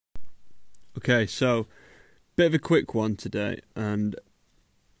Okay, so bit of a quick one today, and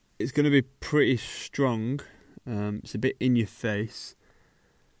it's going to be pretty strong. It's a bit in your face.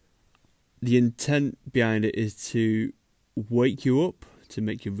 The intent behind it is to wake you up, to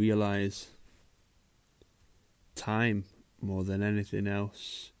make you realise time more than anything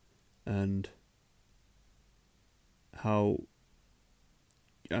else, and how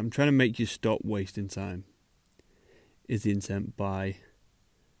I'm trying to make you stop wasting time is the intent by...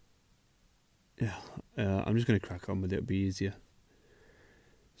 I'm just going to crack on with it, it'll be easier.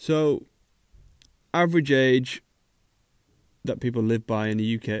 So, average age that people live by in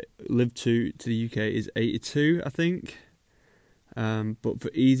the UK, live to the UK is 82, I think. But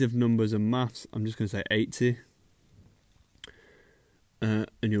for ease of numbers and maths, I'm just going to say 80. And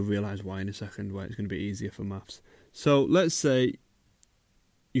you'll realise why in a second, why it's going to be easier for maths. So, let's say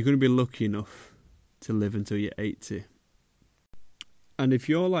you're going to be lucky enough to live until you're 80. And if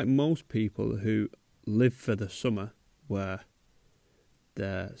you're like most people who live for the summer, where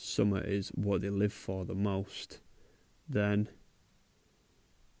their summer is what they live for the most, then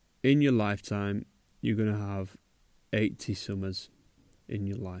in your lifetime, you're going to have 80 summers in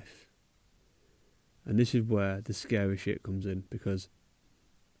your life. And this is where the scary shit comes in, because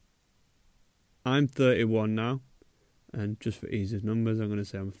I'm 31 now, and just for ease of numbers, I'm going to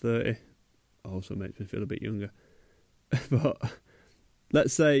say I'm 30. Also makes me feel a bit younger. But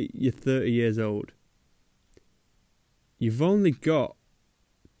let's say you're 30 years old. You've only got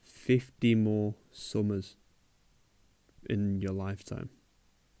 50 more summers in your lifetime.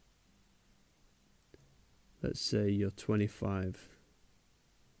 Let's say you're 25.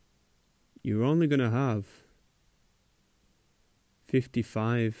 You're only going to have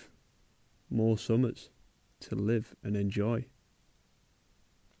 55 more summers to live and enjoy.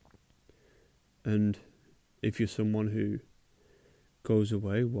 And if you're someone who goes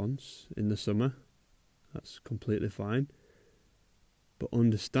away once in the summer, that's completely fine. But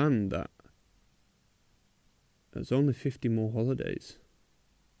understand that there's only 50 more holidays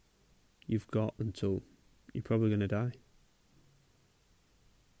you've got until you're probably going to die.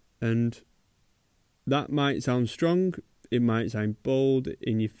 And that might sound strong, it might sound bold,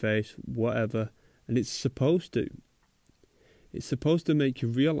 in your face, whatever, and it's supposed to. It's supposed to make you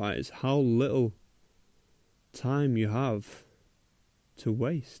realise how little time you have to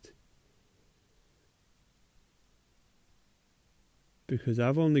waste. Because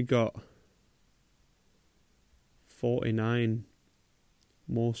I've only got 49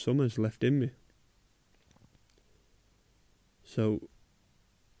 more summers left in me. So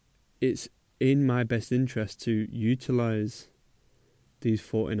it's in my best interest to utilise these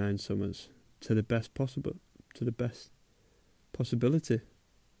 49 summers to the best possibility.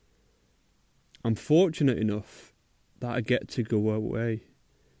 I'm fortunate enough that I get to go away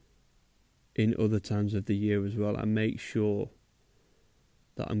in other times of the year as well. I make sure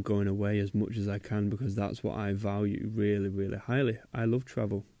that I'm going away as much as I can, because that's what I value really, really highly. I love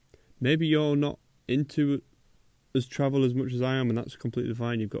travel. Maybe you're not into travel as much as I am, and that's completely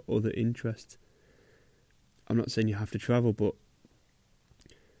fine. You've got other interests. I'm not saying you have to travel, but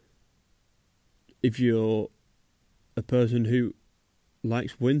if you're a person who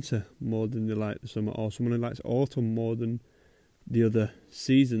likes winter more than they like the summer, or someone who likes autumn more than the other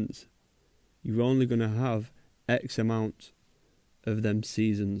seasons, you're only going to have X amount of them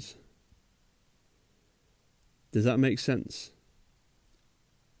seasons. Does that make sense?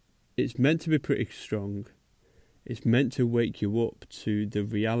 It's meant to be pretty strong. It's meant to wake you up to the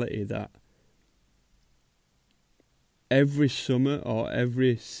reality that every summer or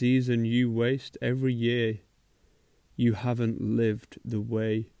every season you waste, every year you haven't lived the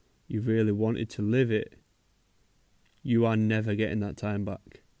way you really wanted to live it, you are never getting that time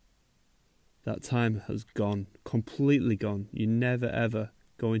back. That time has gone, completely gone. You're never ever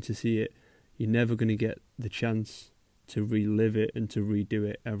going to see it. You're never going to get the chance to relive it and to redo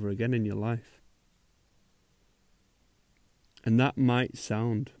it ever again in your life. And that might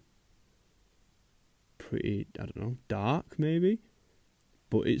sound pretty, dark maybe,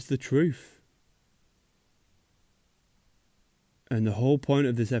 but it's the truth. And the whole point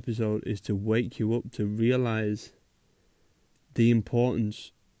of this episode is to wake you up to realise the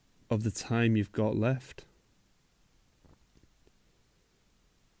importance of the time you've got left.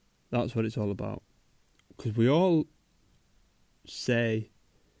 That's what it's all about. Because we all say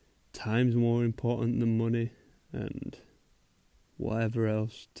time's more important than money and whatever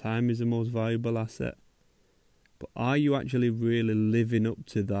else. Time is the most valuable asset. But are you actually really living up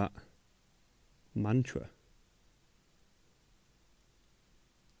to that mantra?